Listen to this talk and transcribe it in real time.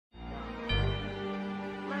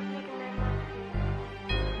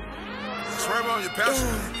on your passion.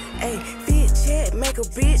 Hey, fit check, make a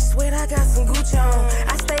bitch sweat. I got some Gucci on.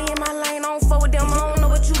 I stay in my lane, I don't fuck with them. I don't know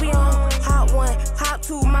what you be on. Hot one, hot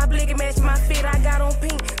two, my blicky match my fit. I got on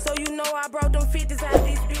pink, so you know I brought them 50s out of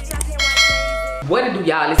this bitch. I can't watch. What to do,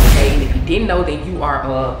 y'all? Listen, hey, and if you didn't know, then you are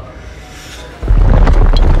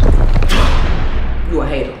you a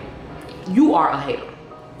hater. You are a hater.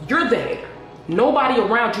 You're the hater. Nobody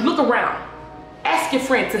around you. Look around. Ask your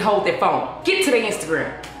friend to hold their phone. Get to their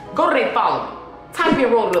Instagram. Go to their follow. Type in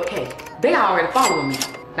Bookrollitupk. They already following me.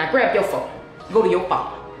 Now grab your phone. Go to your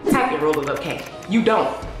phone. Type in Bookrollitupk. You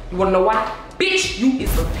don't. You wanna know why? Bitch, you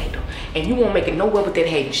is a hater. And you won't make it nowhere with that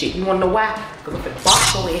hating shit. You wanna know why? Because I'm finna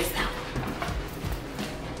box your ass out.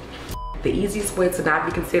 The easiest way to not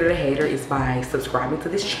be considered a hater is by subscribing to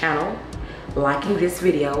this channel, liking this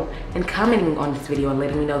video, and commenting on this video and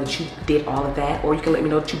letting me know that you did all of that. Or you can let me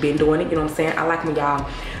know that you've been doing it, you know what I'm saying? I like when y'all,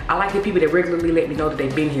 I like the people that regularly let me know that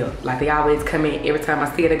they've been here. Like they always come in, every time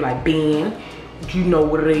I see it, they be like, Ben, you know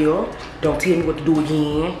what it is. Don't tell me what to do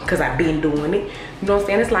again, cause I've been doing it. You know what I'm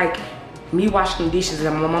saying? It's like me washing the dishes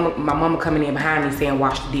and my mama coming in behind me saying,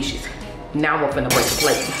 wash the dishes. Now I'm finna break the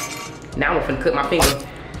plate. Now I'm finna cut my finger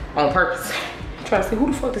on purpose. I'm trying to see who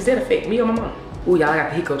the fuck does that affect, me or my mom? Ooh, y'all got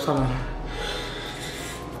the hiccups, hold on.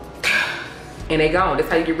 And they gone. That's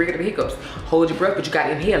how you get rid of the hiccups. Hold your breath, but you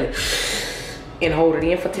gotta inhale it. And hold it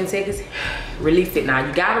in for 10 seconds. Release it. Now,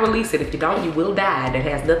 you gotta release it. If you don't, you will die. That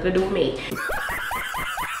has nothing to do with me.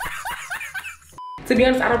 To be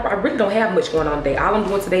honest, I really don't have much going on today. All I'm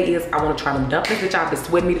doing today is I wanna try them dumplings, which y'all been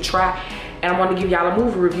sweating me to try. And I wanna give y'all a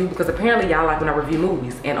movie review because apparently y'all like when I review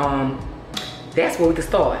movies. And that's where we can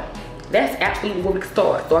start. That's absolutely where we can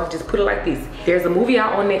start. So I can just put it like this. There's a movie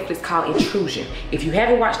out on Netflix called Intrusion. If you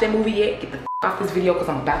haven't watched that movie yet, get the off this video because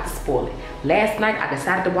I'm about to spoil it. Last night I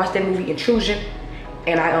decided to watch that movie Intrusion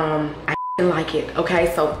and I didn't like it.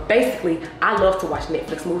 Okay, so basically I love to watch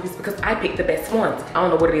Netflix movies because I pick the best ones. I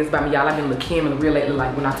don't know what it is about me, y'all. I've been looking Kim and real lately.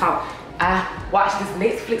 Like when I talk, I watched this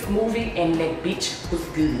Netflix movie and that bitch was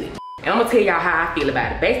good. And I'm gonna tell y'all how I feel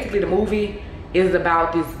about it. Basically the movie is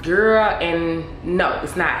about this girl and no,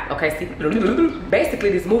 it's not, okay? See, basically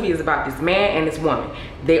this movie is about this man and this woman.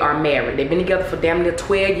 They are married. They've been together for damn near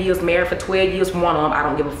 12 years, married for 12 years, one of them. I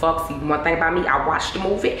don't give a fuck. See, one thing about me, I watched the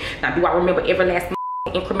movie. Now, do I remember every last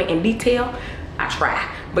increment in detail? I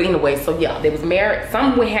try. But anyway, so yeah, they was married.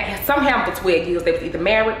 Somehow for 12 years, they was either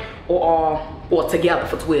married or together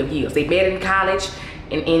for 12 years. They met in college,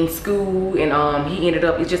 in school, and he ended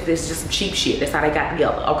up, it's just some cheap shit. That's how they got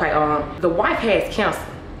together. Okay, the wife has cancer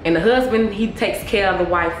and the husband, he takes care of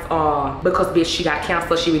the wife because bitch, she got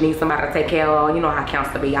cancer. She would need somebody to take care of her. You know how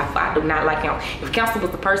cancer be. I do not like cancer. If cancer was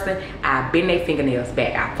the person, I'd bend their fingernails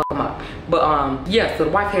back. I fuck them up. But yeah, so the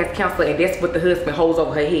wife has cancer and that's what the husband holds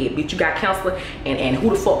over her head. Bitch, you got cancer and who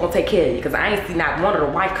the fuck gonna take care of you? Because I ain't see not one of the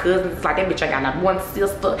wife cousins. It's like that bitch, I got not one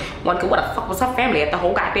sister, what the fuck was her family at the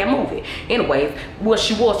whole goddamn movie? Anyways, well,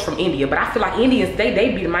 she was from India, but I feel like Indians,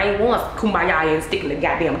 they be the main ones kumbaya and sticking the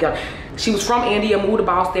goddamn together. She was from India, moved to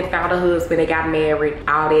Boston, found her husband, they got married,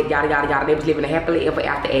 all that, yada, yada, yada. They was living a happily ever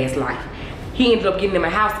after ass life. He ended up getting them a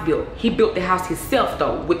house built. He built the house himself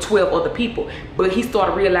though, with 12 other people. But he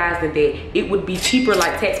started realizing that it would be cheaper,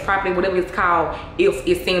 like tax property, whatever it's called, if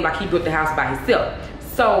it seemed like he built the house by himself.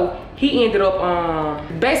 So he ended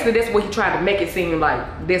up, basically that's what he tried to make it seem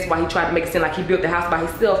like. That's why he tried to make it seem like he built the house by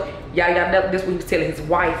himself. Yada, yada, that's what he was telling his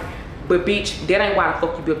wife. But bitch, that ain't why the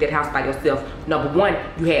fuck you built that house by yourself. Number one,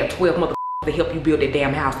 you had 12 motherfuckers to help you build that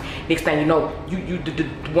damn house. Next thing you know,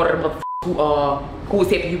 one of the motherfuckers who was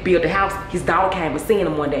helping you build the house, his daughter came and seen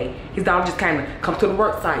him one day. His daughter just came to come to the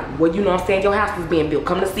work site. Well, you know what I'm saying, your house was being built.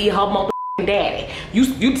 Come to see her motherfucking daddy. You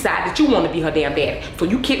decided that you want to be her damn daddy. So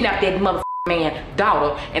you kidnapped that motherfucking man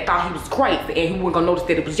daughter and thought he was crazy and he wasn't gonna notice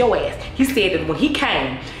that it was your ass. He said that when he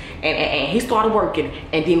came, and he started working,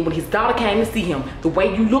 and then when his daughter came to see him, the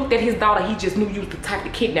way you looked at his daughter, he just knew you was the type to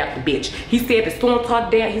kidnap the bitch. He said as soon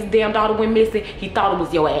as his damn daughter went missing, he thought it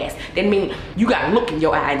was your ass. That means you got a look in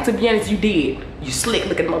your eye, and to be honest, you did. You slick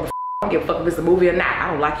looking motherfucker. I don't give a fuck if it's a movie or not.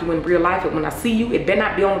 I don't like you in real life, but when I see you, it better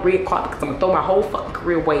not be on the red carpet because I'm gonna throw my whole fucking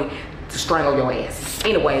career away to strangle your ass.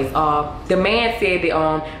 Anyways, the man said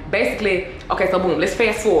that basically, okay, so boom, let's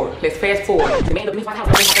fast forward. The man ended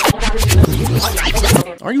up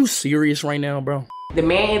Are you serious right now, bro? The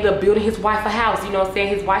man ended up building his wife a house, you know what I'm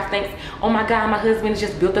saying? His wife thinks, oh my God, my husband has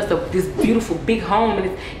just built us this beautiful big home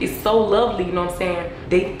and it's so lovely, you know what I'm saying?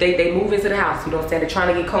 They move into the house, you know what I'm saying? They're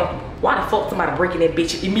trying to get comfortable. Why the fuck somebody breaking that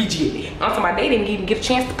bitch immediately? I'm talking about they didn't even get a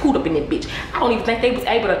chance to poot up in that bitch. I don't even think they was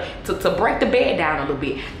able to break the bed down a little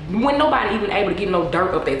bit. When nobody even able to get no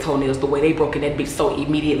dirt up their toenails the way they broke in that bitch so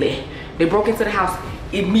immediately. They broke into the house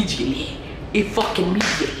immediately. it fucking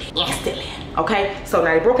immediately, instantly. Okay, so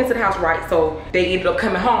now they broke into the house, right? So they ended up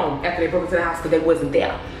coming home after they broke into the house because they wasn't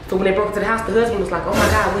there. So when they broke into the house, the husband was like, oh my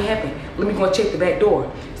God, what happened? Let me go and check the back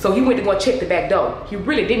door. So he went to go and check the back door. He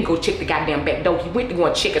really didn't go check the goddamn back door. He went to go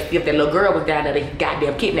and check and see if that little girl was down there that he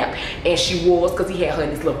goddamn kidnapped. And she was, because he had her in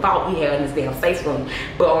this little vault he had in his damn safe room.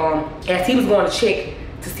 But as he was going to check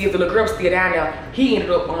to see if the little girl was still down there, he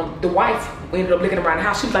ended up, the wife ended up looking around the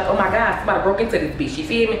house. She was like, oh my God, somebody broke into this bitch, you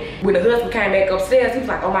feel me? When the husband came back upstairs, he was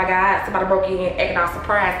like, oh my God, somebody broke in, acting all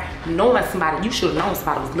surprised. Knowing somebody, you should have known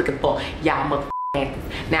somebody was looking for y'all motherfuckers.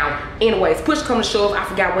 Now, anyways, push come to shove, I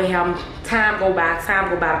forgot what happened. Time go by,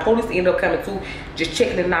 the police ended up coming too, just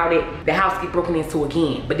checking it out. The house get broken into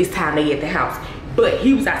again, but this time they at the house. But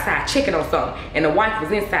he was outside checking on something, and the wife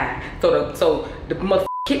was inside. So the motherfucking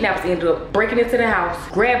kidnappers ended up breaking into the house,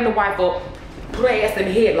 grabbing the wife up, put her ass in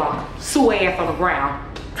the headlock, sue her ass on the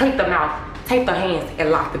ground, take them out, take their hands,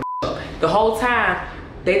 and lock the up. The whole time,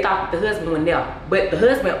 they thought the husband went there, but the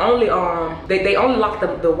husband only they only locked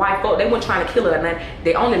the wife up. They weren't trying to kill her, and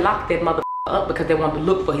they only locked that mother up because they wanted to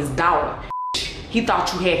look for his daughter. He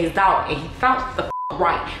thought you had his daughter, and he thought the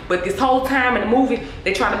right. But this whole time in the movie,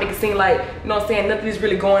 they trying to make it seem like, you know what I'm saying, nothing is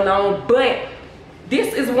really going on. But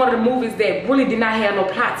this is one of the movies that really did not have no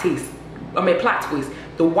plot twist.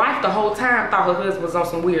 The wife the whole time thought her husband was on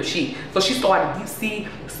some weird shit, so she started deep sea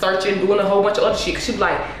searching, doing a whole bunch of other shit. Cause she was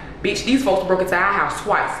like, bitch, these folks broke into our house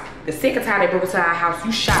twice. The second time they broke into our house,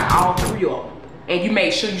 you shot all three of them. And you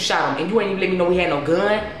made sure you shot them. And you ain't even let me know we had no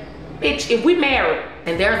gun. Bitch, if we married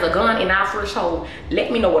and there's a gun in our threshold,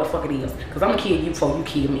 let me know what the fuck it is. Cause I'm gonna kill you before you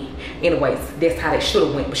kill me. Anyways, that's how that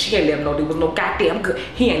should've went. But she ain't let him know there was no goddamn gun.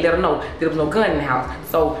 He ain't let her know there was no gun in the house.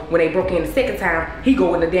 So when they broke in the second time, he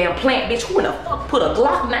go in the damn plant. Bitch, who in the fuck put a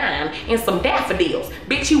Glock 9 in some daffodils?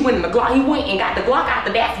 Bitch, he went in the Glock. He went and got the Glock out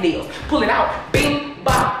the daffodils. Pull it out. Bing,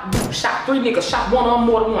 bop, boom. Shot three niggas. Shot one of them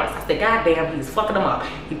more than once. I said, goddamn, he's fucking them up.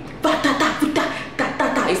 He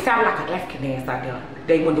it sounded like an African ass out there.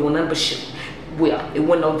 They weren't doing nothing but shit. Well, it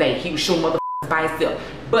wasn't no they. He was shooting motherfuckers by himself.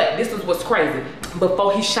 But this is what's crazy.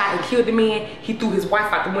 Before he shot and killed the man, he threw his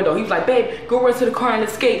wife out the window. He was like, babe, go run to the car and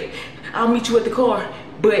escape. I'll meet you at the car.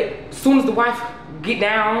 But as soon as the wife get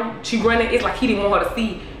down, she running, it's like he didn't want her to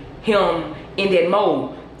see him in that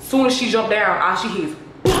mode. As soon as she jumped down, all she hears,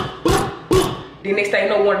 the next thing you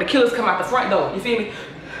know, one of the killers come out the front door. You feel me?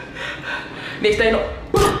 Next thing you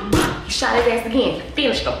know, he shot his ass again. He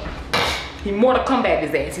finished him. He Mortal Kombat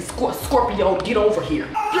his ass. He Scorpio, get over here.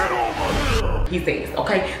 Get over here. He says,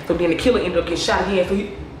 okay? So then the killer ended up getting shot again. So he,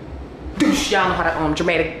 y'all know how the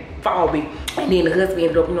dramatic fall be. And then the husband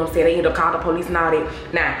ended up, you know what I'm saying, they ended up calling the police and all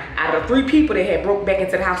that. Now, out of the 3 people that had broke back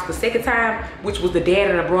into the house the second time, which was the dad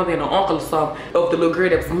and the brother and the uncle or something of the little girl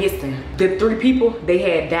that was missing, the 3 people, they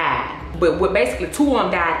had died. But basically 2 of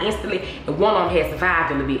them died instantly and 1 of them had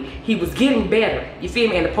survived a little bit. He was getting better, you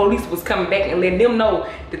feel me? And the police was coming back and letting them know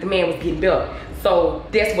that the man was getting better. So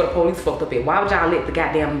that's what the police fucked up at. Why would y'all let the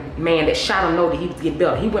goddamn man that shot him know that he was getting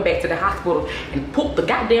better? He went back to the hospital and pulled the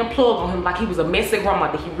goddamn plug on him like he was a messy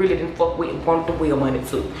grandma that he really didn't fuck with and wanted the wheel money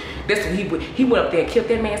too. That's what he went up there and killed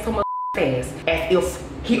that man so much fast as if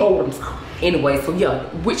he owed him something. Anyway, so yeah,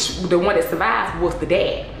 the one that survived was the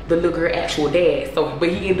dad, the little girl actual dad. So, but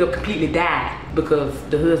he ended up completely died because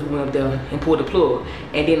the husband went up there and pulled the plug.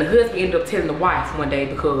 And then the husband ended up telling the wife one day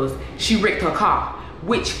because she wrecked her car,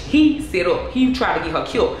 which he set up. He tried to get her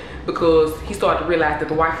killed because he started to realize that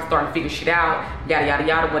the wife was starting to figure shit out, yada yada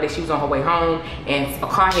yada, one day she was on her way home and a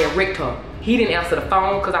car had wrecked her. He didn't answer the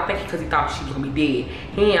phone because he thought she was gonna be dead.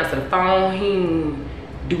 He didn't answer the phone, he didn't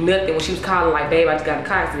do nothing when she was calling like, babe, I just got in a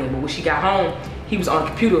car accident. But when she got home, he was on the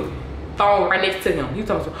computer, phone right next to him. He was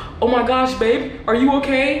talking, oh my gosh, babe, are you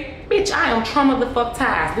okay? Bitch, I am trauma the fuck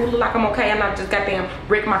ties. Do it look like I'm okay? I'm not just goddamn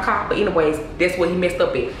wrecked my car. But anyways, that's what he messed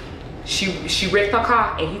up at. She wrecked her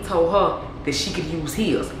car and he told her that she could use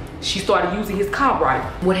his. She started using his car right.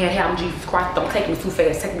 What had happened, Jesus Christ, don't take me too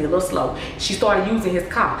fast, take me a little slow. She started using his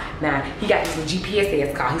car. Now, he got this GPS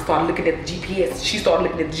ass car. He started looking at the GPS. She started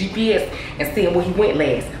looking at the GPS and seeing where he went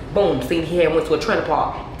last. Boom, seeing he had went to a trailer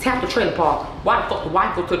park. Tapped the trailer park. Why the fuck the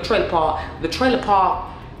wife go to the trailer park? The trailer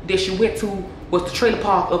park that she went to was the trailer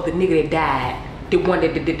park of the nigga that died. The one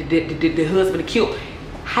that the husband killed.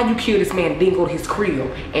 How you kill this man and then go to his crib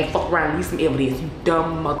and fuck around and leave some evidence, you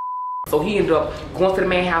dumb mother. So he ended up going to the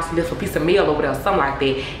man's house and left a piece of mail over there, something like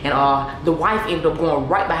that. And the wife ended up going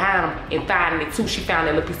right behind him and finding it too. She found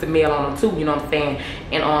that little piece of mail on him too, you know what I'm saying?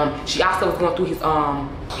 And she also was going through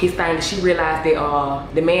his thing and she realized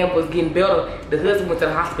that the man was getting better. The husband went to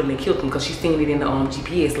the hospital and killed him because she seen it in the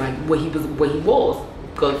GPS, like where he was.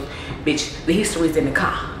 because bitch, the history's in the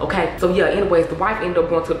car, okay? So yeah, anyways, the wife ended up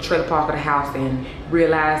going to the trailer park of the house and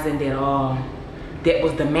realizing that that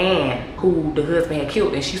was the man who the husband had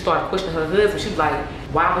killed, and she started questioning her husband. She was like,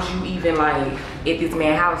 why was you even like at this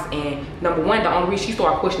man's house? And number one, the only reason she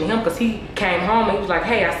started questioning him because he came home and he was like,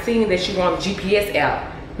 hey, I seen that you were on the GPS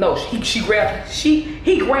app. No, he grabbed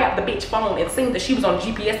the bitch phone and seen that she was on the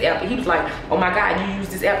GPS app, and he was like, oh my God, you use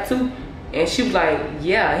this app too? And she was like,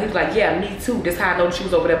 yeah. He was like, yeah, me too. That's how I know she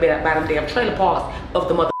was over there by them damn trailer parks of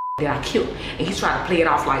the mother that I killed. And he tried to play it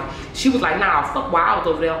off like, she was like, nah, fuck why I was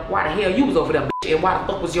over there. Why the hell you was over there, bitch? And why the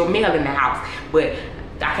fuck was your mail in the house? But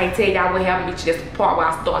I can't tell y'all what happened, bitch. That's the part where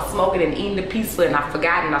I started smoking and eating the pizza, and I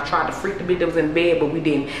forgot, and I tried to freak the bitch that was in bed, but we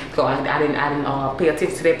didn't. So I didn't pay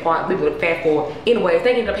attention to that part. We would fast forward. Anyways,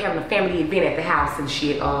 they ended up having a family event at the house and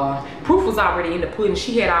shit. Proof was already in the pudding.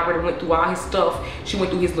 She had already went through all his stuff. She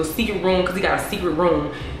went through his little secret room because he got a secret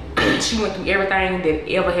room. She went through everything that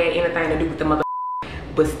ever had anything to do with the mother,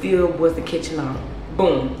 but still wasn't catching on.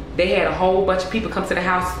 Boom. They had a whole bunch of people come to the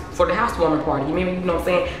house for the housewarming party. You remember, you know what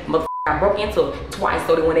I'm saying? I broke into it twice,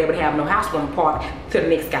 so they weren't able to have no housewarming party till the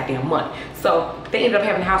next goddamn month. So they ended up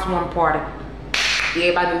having a housewarming party.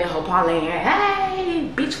 Everybody in their whole party, hey,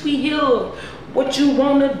 bitch, we here. What you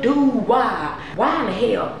wanna do? Why? Why in the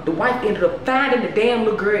hell? The wife ended up finding the damn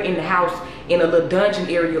little girl in the house, in a little dungeon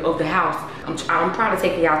area of the house. I'm trying to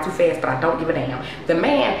take y'all too fast, but I don't give a damn. The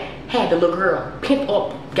man had the little girl pinned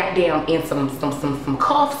up, goddamn, in some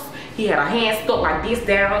cuffs. He had her hands stuck like this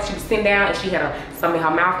down. She was sitting down and she had some in her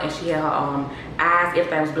mouth, and she had her eyes,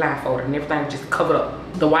 everything was blindfolded and everything was just covered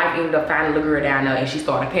up. The wife ended up finding the little girl down there, and she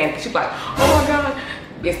started panicking. She was like, oh my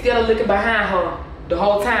God. Instead of looking behind her the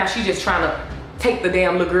whole time, she just trying to take the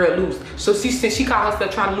damn little girl loose. So she caught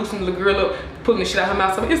herself trying to loosen the little girl up, pulling the shit out of her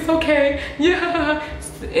mouth. So it's okay, yeah.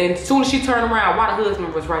 And as soon as she turned around, why the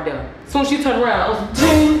husband was right there. As soon as she turned around, I was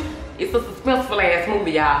ding. It's a suspenseful ass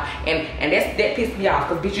movie, y'all, and that pissed me off,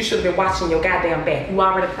 because bitch, you should have been watching your goddamn back. You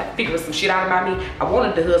already figured some shit out about me. I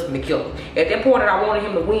wanted the husband to kill him. At that point, I wanted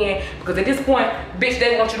him to win, because at this point, bitch,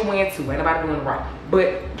 they want you to win too. Ain't nobody doing it right.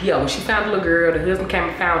 But yeah, when she found the little girl, the husband came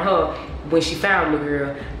and found her. When she found the little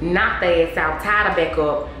girl, knocked their ass out, tied her back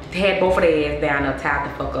up, had both of their ass down there, tied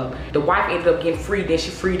the fuck up. The wife ended up getting free, then she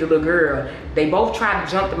freed the little girl. They both tried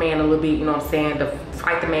to jump the man a little bit, you know what I'm saying, to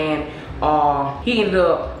fight the man. He ended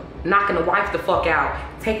up knocking the wife the fuck out,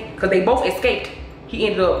 because they both escaped. He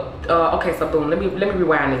ended up, okay, so boom, let me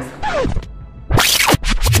rewind this.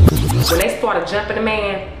 When they started jumping the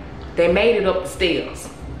man, they made it up the stairs.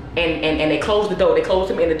 And they closed the door. They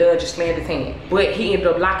closed him in the dungeon, slammed his hand. But he ended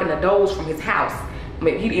up locking the doors from his house. I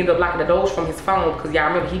mean, he ended up locking the doors from his phone, because y'all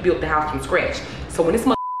remember he built the house from scratch. So when this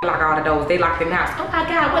motherfucker locked all the doors, they locked in the house. Oh my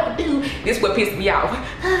God, what to do? This what pissed me off.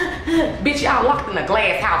 Bitch, y'all locked in a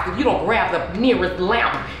glass house. If you don't grab the nearest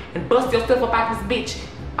lamp and bust yourself up out this bitch,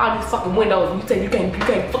 all these fucking windows, and you say you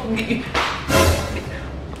can't fucking get you.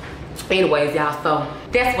 Anyways, y'all, so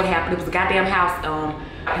that's what happened. It was a goddamn house.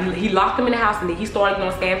 He locked him in the house, and then he started, you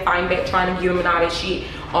know, fighting back, trying to get him and all that shit.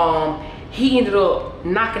 He ended up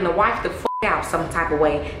knocking the wife the fuck out some type of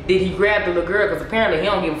way. Then he grabbed the little girl, because apparently he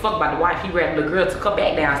don't give a fuck about the wife. He grabbed the little girl, took her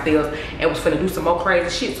back downstairs, and was finna do some more crazy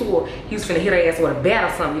shit to her. He was finna hit her ass with a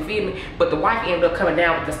bat or something, you feel me? But the wife ended up coming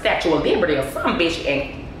down with the Statue of Liberty or some bitch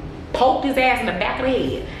and poked his ass in the back of the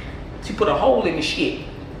head. She put a hole in the shit.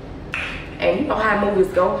 And you know how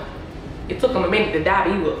movies go. It took him a minute to die,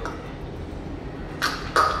 but he was.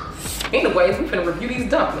 Anyways, we finna review these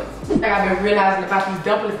dumplings. What I've been realizing about these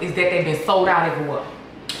dumplings is that they've been sold out everywhere.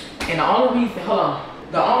 And the only reason,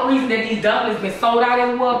 the only reason that these dumplings been sold out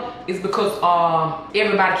everywhere is because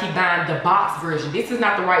everybody keep buying the box version. This is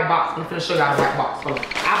not the right box. I'm finna show y'all the right box. Hold on.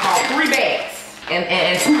 I bought 3 bags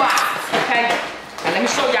and 2 boxes, okay? And let me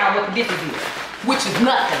show y'all what the difference is. Which is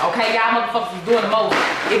nothing, okay? Y'all motherfuckers is doing the most.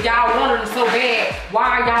 If y'all wanted them so bad,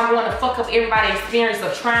 why are y'all wanting to fuck up everybody's experience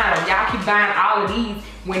of trying them? Y'all keep buying all of these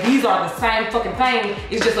when these are the same fucking thing.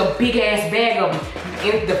 It's just a big ass bag of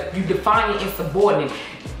them. You define your insubordinate.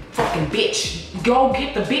 Fucking bitch. Go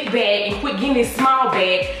get the big bag and quit getting this small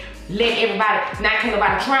bag. Let everybody, not can't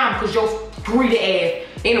nobody try them because you're greedy ass.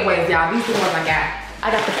 Anyways, y'all, these are the ones I got. I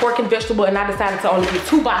got the pork and vegetable, and I decided to only get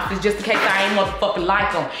 2 boxes just in case I ain't motherfucking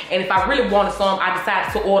like them. And if I really wanted some, I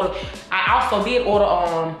decided to order. I also did order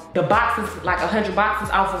the boxes, like 100 boxes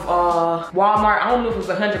off of Walmart. I don't know if it was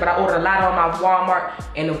 100, but I ordered a lot on my Walmart,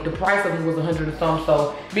 and the price of it was 100 or something.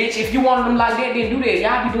 So, bitch, if you wanted them like that, then do that.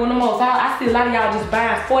 Y'all be doing the most. I see a lot of y'all just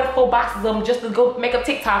buying 44 boxes of them just to go make a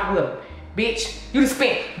TikTok with them. Bitch, you just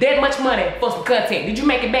spent that much money for some content. Did you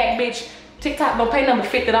make it back, bitch? TikTok don't pay number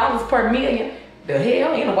 $50 per million. The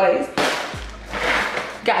hell, anyways.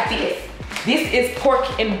 Got this. This is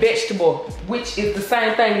pork and vegetable, which is the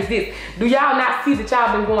same thing as this. Do y'all not see that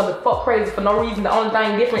y'all been going the fuck crazy for no reason? The only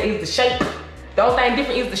thing different is the shape. The only thing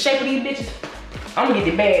different is the shape of these bitches. I'm gonna get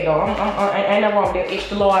the bag though. Ain't nothing wrong with that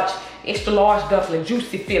extra large dumpling,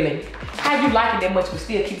 juicy feeling. How you like it that much but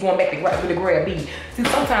still keep going back to the grab beef? See,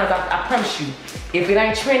 sometimes I promise you, if it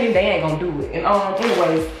ain't trending, they ain't gonna do it. And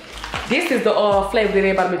anyways, this is the flavor that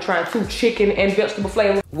everybody been trying too, chicken and vegetable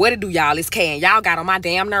flavor. What it do, y'all? It's Can. Y'all got on my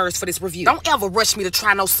damn nerves for this review. Don't ever rush me to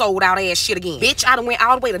try no sold out ass shit again. Bitch, I done went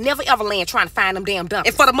all the way to Never Ever Land trying to find them damn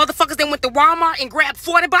dumplings. And for the motherfuckers that went to Walmart and grabbed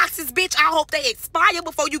 40 boxes, bitch, I hope they expire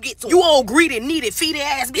before you get to them. You old greedy, needy, feedy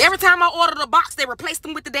ass bitch. Every time I ordered a box, they replaced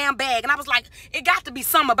them with the damn bag. And I was like, it got to be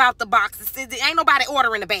something about the boxes. Ain't nobody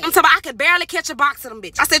ordering the bag. I'm talking about I could barely catch a box of them,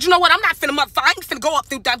 bitch. I said, you know what? I'm not finna motherfucker. I ain't finna go up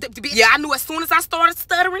through the bitch. Yeah, I knew as soon as I started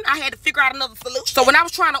stuttering, I had to figure out another solution. So when I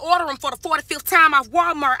was trying to order them for the 45th time off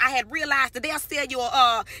Walmart, I had realized that they'll send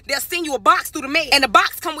you a box through the mail, and the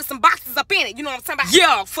box come with some boxes up in it. You know what I'm talking about?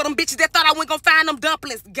 Yeah, for them bitches that thought I wasn't gonna find them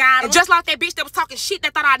dumplings, got her. And just like that bitch that was talking shit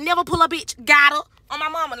that thought I'd never pull a bitch, got her. On my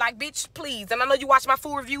mama, like, bitch, please. And I know you watch my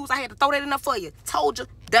full reviews. I had to throw that in there for you. Told you.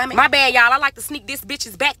 Damn it. My bad, y'all. I like to sneak this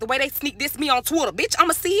bitch's back the way they sneak this me on Twitter. Bitch,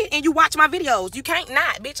 I'ma see it and you watch my videos. You can't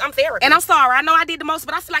not, bitch. I'm therapy. And I'm sorry. I know I did the most,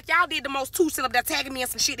 but I feel like y'all did the most too. Sitting up there tagging me in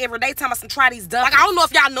some shit every day, telling me some try these dump. Like, I don't know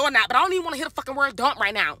if y'all know or not, but I don't even want to hear the fucking word dump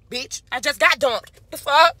right now, bitch. I just got dumped. The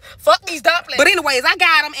fuck? Fuck these dumplings. But anyways, I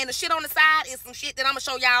got them, and the shit on the side is some shit that I'ma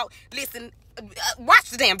show y'all. Listen.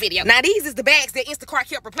 Watch the damn video. Now these is the bags that Instacart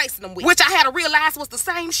kept replacing them with, which I had to realize was the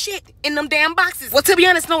same shit in them damn boxes. Well, to be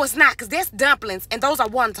honest, no, it's not, because that's dumplings and those are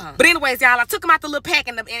wonton. But anyways, y'all, I took them out the little pack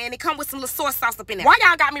and it come with some little soy sauce up in there. Why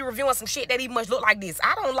y'all got me reviewing some shit that even much look like this?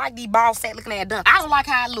 I don't like these ball sack looking at dumplings. I don't like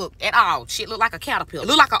how it look at all. Shit look like a caterpillar. It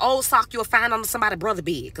look like an old sock you'll find under somebody's brother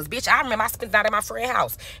bed. Because bitch, I remember I spent out at my friend's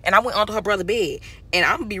house and I went under her brother bed, and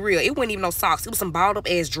I'm gonna be real, it wasn't even no socks. It was some balled up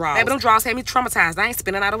ass drawers. Baby, them drawers had me traumatized. I ain't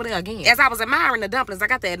spinning out over there again. As I was admiring the dumplings, I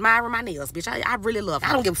got to admiring my nails, bitch. I really love it.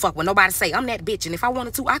 I don't give a fuck what nobody say. I'm that bitch, and if I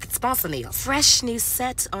wanted to, I could sponsor nails. Fresh new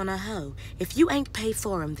set on a hoe. If you ain't paid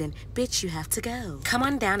for them, then bitch, you have to go. Come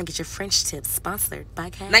on down and get your French tips sponsored by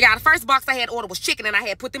Cat. Now, y'all, the first box I had ordered was chicken, and I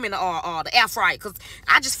had put them in the air fryer, because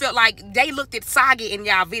I just felt like they looked at soggy in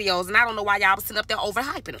y'all videos, and I don't know why y'all was sitting up there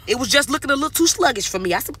overhyping them. It was just looking a little too sluggish for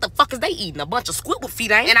me. I said, what the fuck is they eating? A bunch of squid with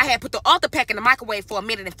feet, ain't? And I had put the other pack in the microwave for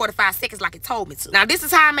 1:45 seconds like it told me to. Now, this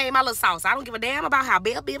is how I made my little sauce. I don't give a damn about how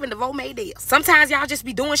Bell Biv and DeVoe made theirs. Sometimes y'all just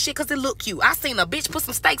be doing shit because it look cute. I seen a bitch put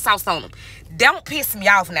some steak sauce on them. Don't piss me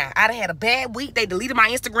off now. I done had a bad week. They deleted my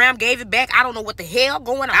Instagram, gave it back. I don't know what the hell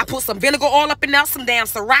going on. I put some vinegar oil up in there, some damn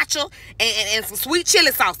sriracha, and some sweet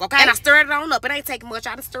chili sauce, okay? And I stirred it on up. It ain't taking much.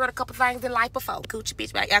 I done stirred a couple things in life before. Coochie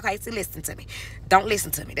bitch. Okay, so listen to me. Don't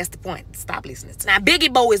listen to me. That's the point. Stop listening to me. Now,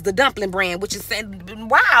 bibigo is the dumpling brand, which is saying,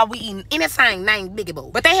 why are we eating anything named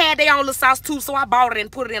bibigo? But they had their own little sauce too, so I bought it and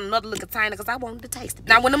put it in another little container because I wanted to taste it.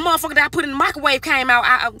 Now, when the motherfucker that I put in the microwave came out,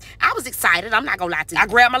 I was excited. I'm not gonna lie to you. I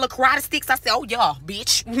grabbed my little karate sticks. I said, oh yeah,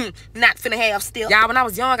 bitch. Not finna have still. Y'all, when I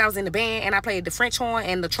was young, I was in the band and I played the French horn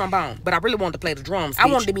and the trombone. But I really wanted to play the drums, bitch.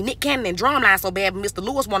 I wanted to be Nick Cannon and drumline so bad, but Mr.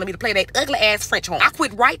 Lewis wanted me to play that ugly ass French horn. I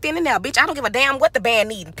quit right then and there, bitch. I don't give a damn what the band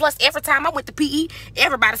needed. Plus, every time I went to PE,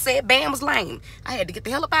 everybody said band was lame. I had to get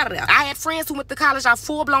the hell up out of there. I had friends who went to college off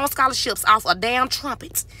full-blown scholarships off a damn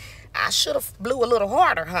trumpet. I should have blew a little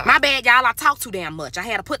harder, huh? My bad, y'all. I talk too damn much. I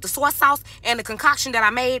had to put the soy sauce and the concoction that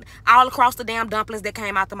I made all across the damn dumplings that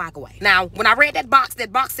came out the microwave. Now, when I read that box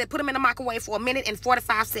said put them in the microwave for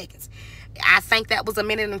 1:45 seconds. I think that was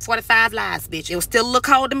 1:45 lies, bitch. It was still a little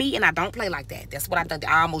cold to me, and I don't play like that. That's what I done.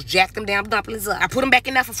 I almost jacked them damn dumplings up. I put them back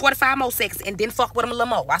in there for 45 more seconds and then fuck with them a little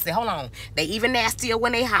more. I said, hold on. They even nastier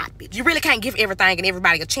when they hot, bitch. You really can't give everything and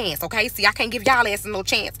everybody a chance, okay? See, I can't give y'all asses no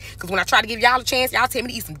chance. Because when I try to give y'all a chance, y'all tell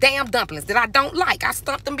me to eat some damn dumplings that I don't like. I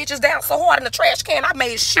stumped them bitches down so hard in the trash can, I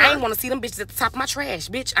made sure I ain't want to see them bitches at the top of my trash,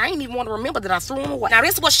 bitch. I ain't even want to remember that I threw them away. Now,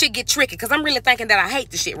 this is what shit get tricky, because I'm really thinking that I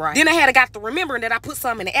hate the shit, right? Then I had to got to remembering that I put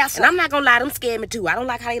some in the air fryer. And I'm not gonna lie, them scared me too. I don't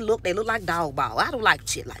like how they look. They look like dog ball. I don't like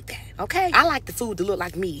shit like that, okay? I like the food to look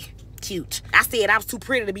like me. Cute. I said I was too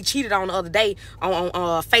pretty to be cheated on the other day on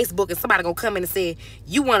Facebook, and somebody gonna come in and say,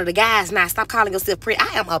 you one of the guys now. Stop calling yourself pretty.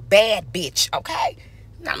 I am a bad bitch, okay?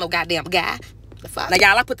 Not no goddamn guy. Now,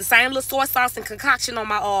 y'all, I put the same little soy sauce and concoction on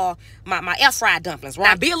my air fried dumplings, right?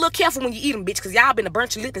 Now, be a little careful when you eat them, bitch, because y'all been to burn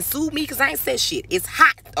your lip and sue me because I ain't said shit. It's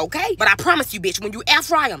hot, okay? But I promise you, bitch, when you air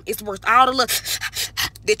fry them, it's worth all the little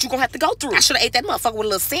that you gonna have to go through. I should have ate that motherfucker with a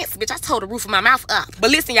little sense, bitch. I told the roof of my mouth up. But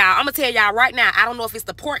listen, y'all, I'm gonna tell y'all right now, I don't know if it's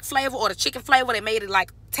the pork flavor or the chicken flavor that made it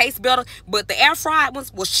like taste better. But the air fried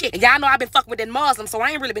ones was shit. And y'all know I've been fucking with that Muslim, so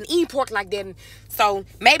I ain't really been eating pork like that. And so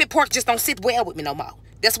maybe pork just don't sit well with me no more.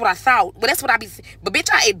 That's what I thought. But that's what I be. But bitch,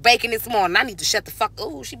 I ate bacon this morning. I need to shut the fuck.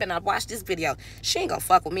 Ooh, she better not watch this video. She ain't gonna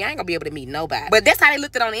fuck with me. I ain't gonna be able to meet nobody. But that's how they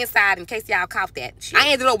looked it on the inside, in case y'all caught that shit. I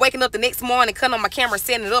ended up waking up the next morning, cutting on my camera,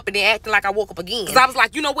 setting it up, and then acting like I woke up again. Cause I was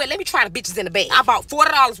like, you know what? Let me try the bitches in the bag. I bought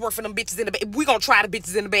 $40 worth of them bitches in the bag. We gonna try the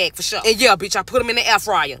bitches in the bag for sure. And yeah, bitch, I put them in the air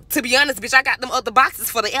fryer. To be honest, bitch, I got them other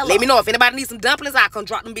boxes for the Ella. Let me know if anybody needs some dumplings. I'll come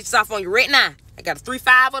drop them bitches off on you right now. I got a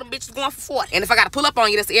 3-5 of them bitches going for 40. And if I got to pull up on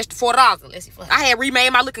you, that's the extra $4. Unless you fuck. I had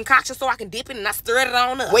remade my little concoction so I can dip it and I stirred it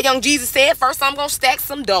on up. What Young Jesus said, first I'm going to stack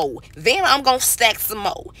some dough. Then I'm going to stack some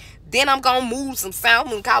more. Then I'm going to move some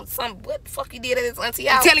salmon, call some, what the fuck you did at this auntie?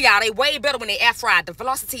 I'm telling y'all, they way better when they air fried. The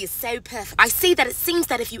velocity is so perfect. I see that it seems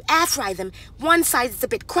that if you air fry them, one side is a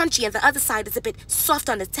bit crunchy and the other side is a bit soft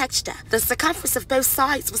on the texture. The circumference of both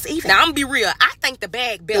sides was even. Now, I'm gonna be real. I think the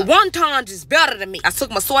bag better. The wonton is better than me. I took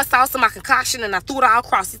my soy sauce and my concoction and I threw it all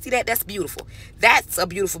across. You see that? That's beautiful. That's a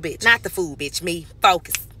beautiful bitch. Not the food, bitch. Me.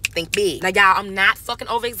 Focus. Think big. Now, y'all, I'm not fucking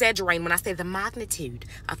over-exaggerating when I say the magnitude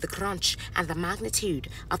of the crunch and the magnitude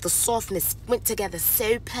of the softness went together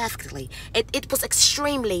so perfectly. It was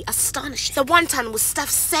extremely astonishing. The wonton was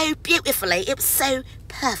stuffed so beautifully. It was so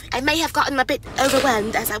perfect. I may have gotten a bit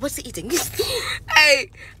overwhelmed as I was eating. Hey,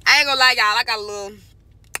 I ain't gonna lie, y'all. I got a little...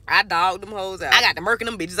 I dogged them hoes out. I got to murking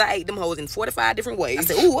them bitches. I ate them hoes in 45 different ways. I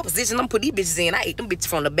said, ooh, what position I'm put these bitches in? I ate them bitches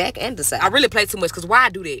from the back and the side. I really played too much, because why I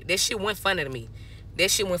do that? That shit wasn't funny to me. That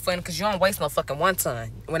shit wasn't funny because you don't waste no fucking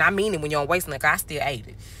wonton. When I mean it, when you don't waste nothing, I still ate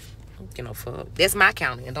it. You know, fuck. That's my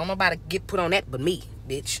counter. And don't nobody get put on that but me,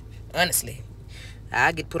 bitch. Honestly.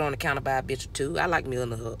 I get put on the counter by a bitch or two. I like me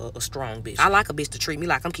a strong bitch. I like a bitch to treat me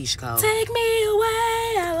like I'm Keisha Cole. Take me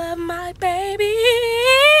away. I love my baby.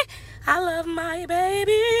 I love my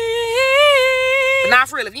baby. But nah,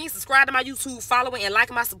 for real, if you ain't subscribed to my YouTube, following and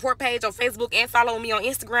liking my support page on Facebook and following me on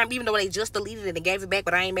Instagram, even though they just deleted it and gave it back,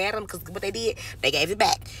 but I ain't mad at them because what they did, they gave it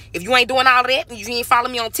back. If you ain't doing all of that, and you ain't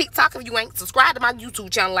following me on TikTok, if you ain't subscribed to my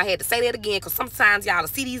YouTube channel, I had to say that again because sometimes y'all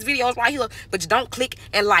see these videos right here, but you don't click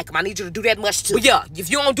and like them. I need you to do that much too. But yeah, if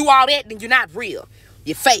you don't do all that, then you're not real.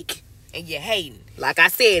 You're fake and you're hating. Like I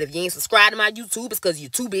said, if you ain't subscribed to my YouTube, it's because you're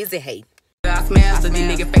too busy hating. I smell so these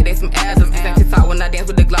niggas fake, they some ass. Just talk when I dance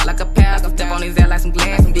with the Glock like a pass. Step on his ass like some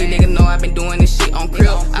glass. These niggas know I been doing this shit on crib.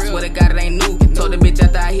 I swear to God it ain't new. Told the bitch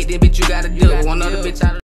after I hit this bitch you gotta do. One other bitch out